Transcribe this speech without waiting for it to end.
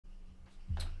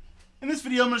In this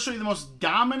video, I'm going to show you the most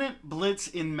dominant blitz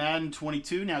in Madden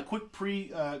 22. Now,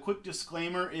 quick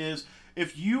disclaimer is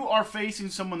if you are facing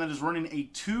someone that is running a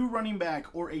 2 running back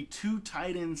or a 2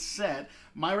 tight end set,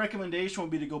 my recommendation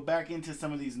would be to go back into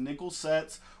some of these nickel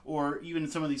sets or even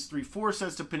some of these 3-4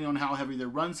 sets, depending on how heavy their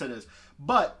run set is.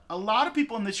 But a lot of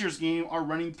people in this year's game are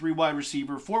running 3 wide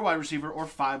receiver, 4 wide receiver, or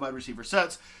 5 wide receiver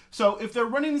sets. So if they're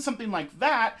running something like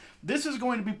that, this is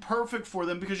going to be perfect for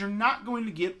them because you're not going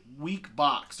to get weak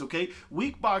boxed, okay?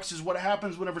 Weak box is what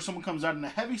happens whenever someone comes out in a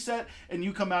heavy set and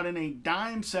you come out in a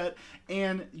dime set,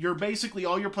 and you're basically,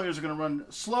 all your players are going to run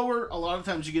slower. A lot of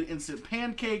times you get instant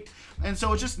pancaked, and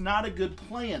so it's just not a good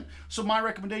plan. So my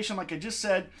recommendation, like I just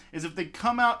said, is if they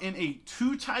come out in a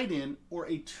 2 tight end or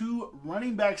a 2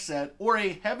 running back set or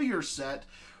a heavier set,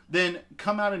 then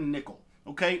come out in nickel.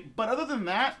 Okay, but other than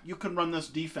that, you can run this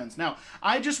defense. Now,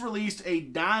 I just released a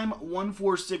Dime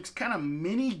 146 kind of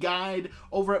mini guide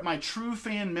over at my True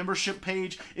Fan membership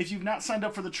page. If you've not signed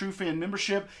up for the True Fan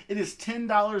membership, it is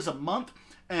 $10 a month,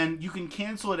 and you can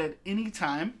cancel it at any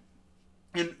time.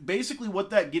 And basically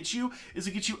what that gets you is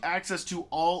it gets you access to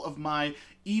all of my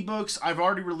ebooks. I've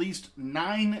already released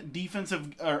 9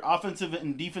 offensive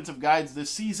and defensive guides this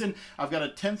season. I've got a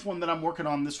 10th one that I'm working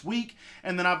on this week.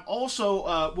 And then I've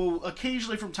also, will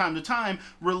occasionally from time to time,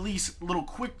 release little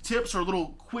quick tips or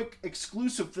little quick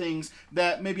exclusive things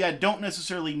that maybe I don't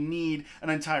necessarily need an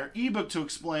entire ebook to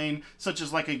explain, such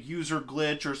as like a user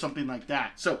glitch or something like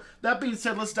that. So that being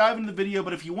said, let's dive into the video.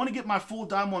 But if you want to get my full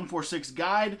Dime 146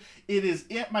 guide, it is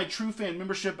at my True Fan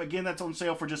membership. Again, that's on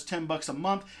sale for just $10 a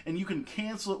month, and you can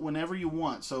cancel it whenever you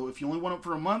want. So if you only want it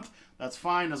for a month, that's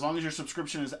fine. As long as your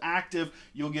subscription is active,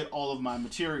 you'll get all of my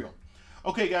material.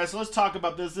 Okay, guys, so let's talk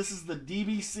about this. This is the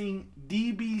DB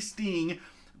Sting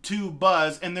to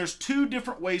Buzz, and there's 2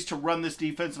 different ways to run this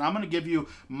defense, and I'm going to give you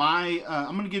my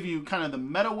I'm going to give you kind of the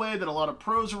meta way that a lot of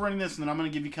pros are running this, and then I'm going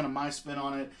to give you kind of my spin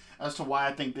on it as to why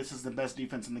I think this is the best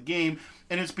defense in the game.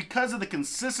 And it's because of the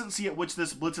consistency at which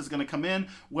this blitz is going to come in,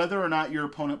 whether or not your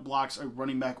opponent blocks a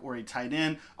running back or a tight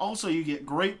end. Also, you get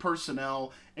great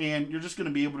personnel, and you're just going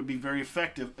to be able to be very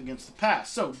effective against the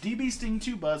pass. So DB Sting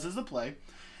to Buzz is the play,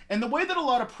 and the way that a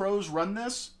lot of pros run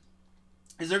this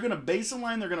is they're going to base a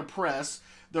line, they're going to press,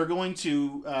 they're going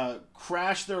to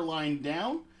crash their line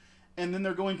down, and then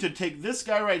they're going to take this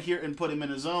guy right here and put him in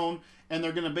a zone, and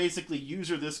they're going to basically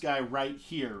user this guy right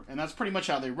here. And that's pretty much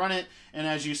how they run it. And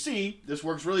as you see, this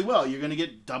works really well. You're going to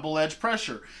get double edge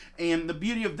pressure. And the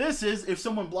beauty of this is if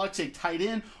someone blocks a tight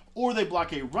end or they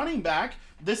block a running back,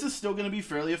 this is still going to be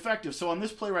fairly effective. So on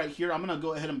this play right here, I'm going to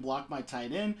go ahead and block my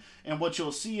tight end. And what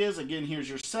you'll see is, again, here's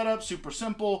your setup, super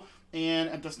simple. And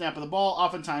at the snap of the ball,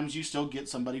 oftentimes you still get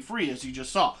somebody free, as you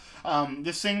just saw.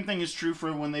 The same thing is true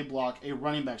for when they block a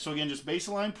running back. So again, just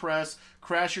baseline press,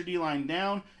 crash your D-line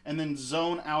down, and then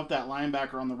zone out that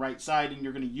linebacker on the right side, and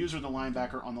you're going to user the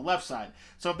linebacker on the left side.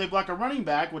 So if they block a running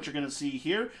back, what you're going to see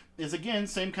here is, again,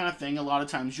 same kind of thing. A lot of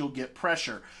times you'll get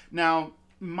pressure. Now,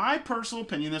 my personal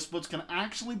opinion, this blitz can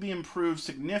actually be improved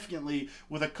significantly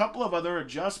with a couple of other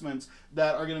adjustments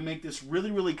that are going to make this really,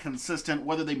 really consistent,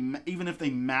 even if they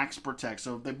max protect.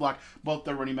 So if they block both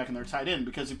their running back and their tight end.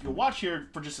 Because if you watch here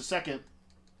for just a second,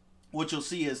 what you'll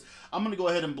see is I'm going to go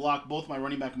ahead and block both my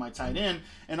running back and my tight end,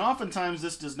 and oftentimes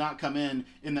this does not come in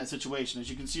that situation. As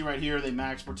you can see right here, they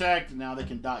max protect, and now they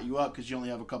can dot you up because you only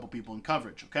have a couple people in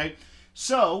coverage, okay?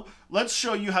 So let's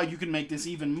show you how you can make this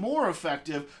even more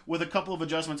effective with a couple of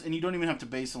adjustments, and you don't even have to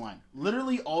base a line.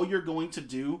 Literally all you're going to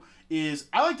do is,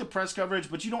 I like the press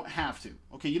coverage, but you don't have to,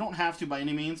 okay? You don't have to by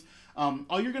any means.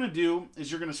 All you're going to do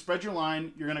is you're going to spread your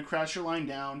line, you're going to crash your line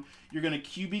down, you're going to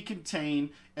QB contain,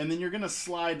 and then you're going to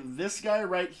slide this guy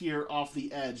right here off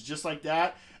the edge, just like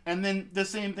that. And then the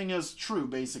same thing is true,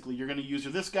 basically. You're going to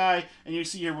user this guy, and you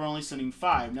see here we're only sending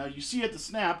 5. Now, you see at the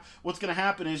snap, what's going to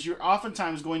happen is you're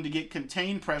oftentimes going to get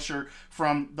contained pressure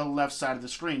from the left side of the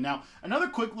screen. Now, another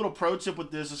quick little pro tip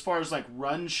with this, as far as like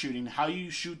run shooting, how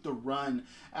you shoot the run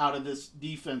out of this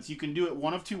defense, you can do it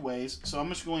one of 2 ways. So I'm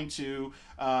just going to,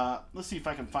 let's see if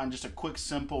I can find just a quick,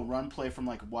 simple run play from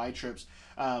like Y trips.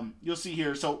 You'll see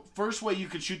here. So first way you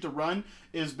could shoot the run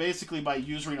is basically by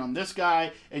using on this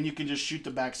guy, and you can just shoot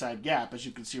the backside gap, as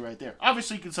you can see right there.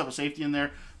 Obviously, you can set a safety in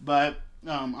there, but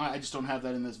I just don't have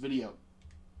that in this video.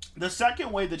 The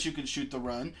second way that you can shoot the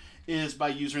run is by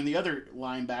using the other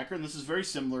linebacker, and this is very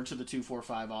similar to the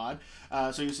 2-4-5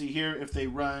 odd. So you see here, if they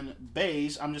run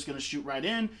base, I'm just going to shoot right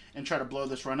in and try to blow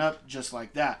this run up just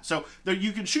like that. So there,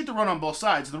 you can shoot the run on both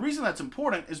sides. And the reason that's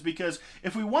important is because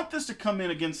if we want this to come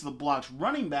in against the blocked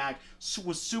running back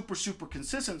with super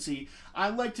consistency, I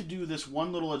like to do this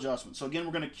one little adjustment. So again,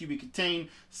 we're going to QB contain,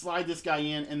 slide this guy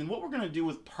in, and then what we're going to do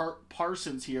with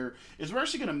Parsons here is we're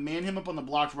actually going to man him up on the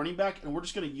blocked running back, and we're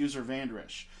just going to use our Van Der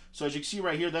Esch. So as you can see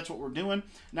right here, that's what we're doing.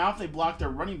 Now if they block their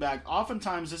running back,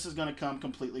 oftentimes this is going to come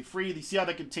completely free. You see how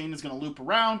the contain is going to loop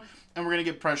around, and we're going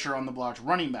to get pressure on the blocked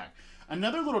running back.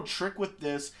 Another little trick with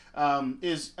this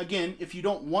is, again, if you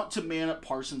don't want to man up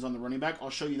Parsons on the running back, I'll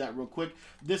show you that real quick.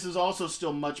 This is also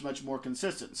still much more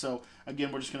consistent. So,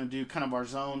 again, we're just going to do kind of our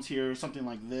zones here, something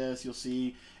like this, you'll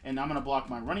see. And I'm going to block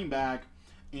my running back.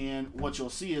 And what you'll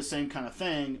see is same kind of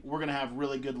thing. We're going to have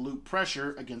really good loop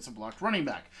pressure against a blocked running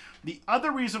back. The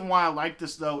other reason why I like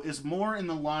this, though, is more in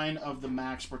the line of the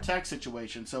max protect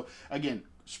situation. So, again,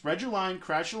 spread your line,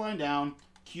 crash your line down,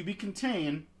 QB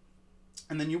contain,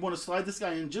 and then you want to slide this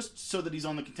guy in just so that he's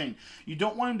on the contain. You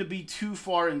don't want him to be too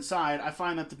far inside. I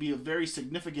find that to be a very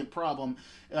significant problem.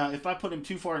 If I put him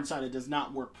too far inside, it does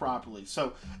not work properly.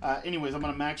 So anyways, I'm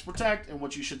going to max protect, and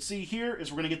what you should see here is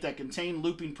we're going to get that contain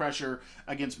looping pressure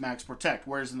against max protect,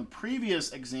 whereas in the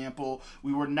previous example,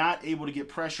 we were not able to get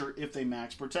pressure if they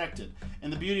max protected.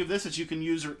 And the beauty of this is you can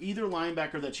use either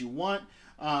linebacker that you want.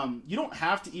 You don't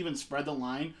have to even spread the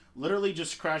line. Literally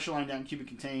just crash your line down, QB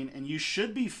contain, and you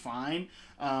should be fine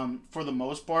for the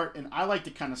most part. And I like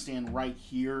to kind of stand right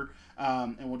here,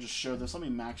 and we'll just show this. Let me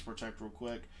max protect real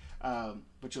quick.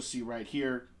 But you'll see right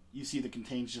here, you see the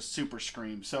contains just super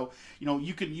scream. So, you know,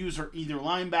 you can use either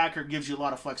linebacker, gives you a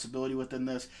lot of flexibility within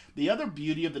this. The other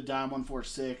beauty of the Dime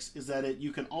 146 is that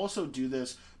you can also do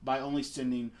this by only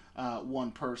sending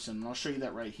one person. And I'll show you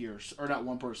that right here. Or not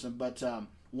one person, but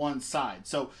one side.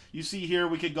 So you see here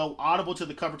we could go audible to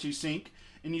the cover 2 sync,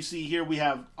 and you see here we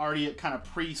have already it kind of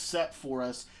preset for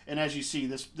us, and as you see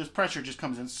this pressure just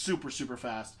comes in super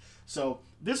fast. So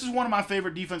this is one of my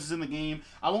favorite defenses in the game.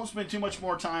 I won't spend too much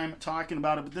more time talking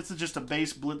about it, but this is just a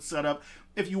base blitz setup.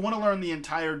 If you want to learn the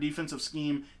entire defensive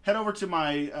scheme, head over to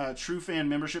my True Fan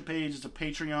membership page. It's a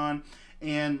Patreon,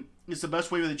 and it's the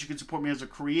best way that you can support me as a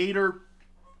creator.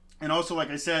 And also, like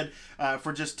I said,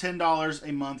 for just $10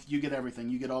 a month, you get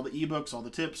everything. You get all the ebooks, all the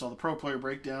tips, all the pro player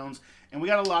breakdowns. And we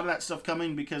got a lot of that stuff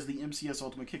coming because the MCS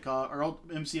Ultimate Kickoff, or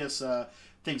MCS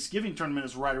Thanksgiving tournament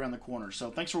is right around the corner. So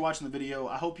thanks for watching the video.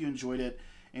 I hope you enjoyed it.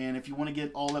 And if you want to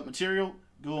get all that material,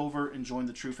 go over and join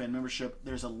the True Fan membership.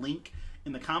 There's a link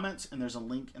in the comments, and there's a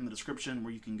link in the description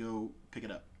where you can go pick it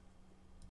up.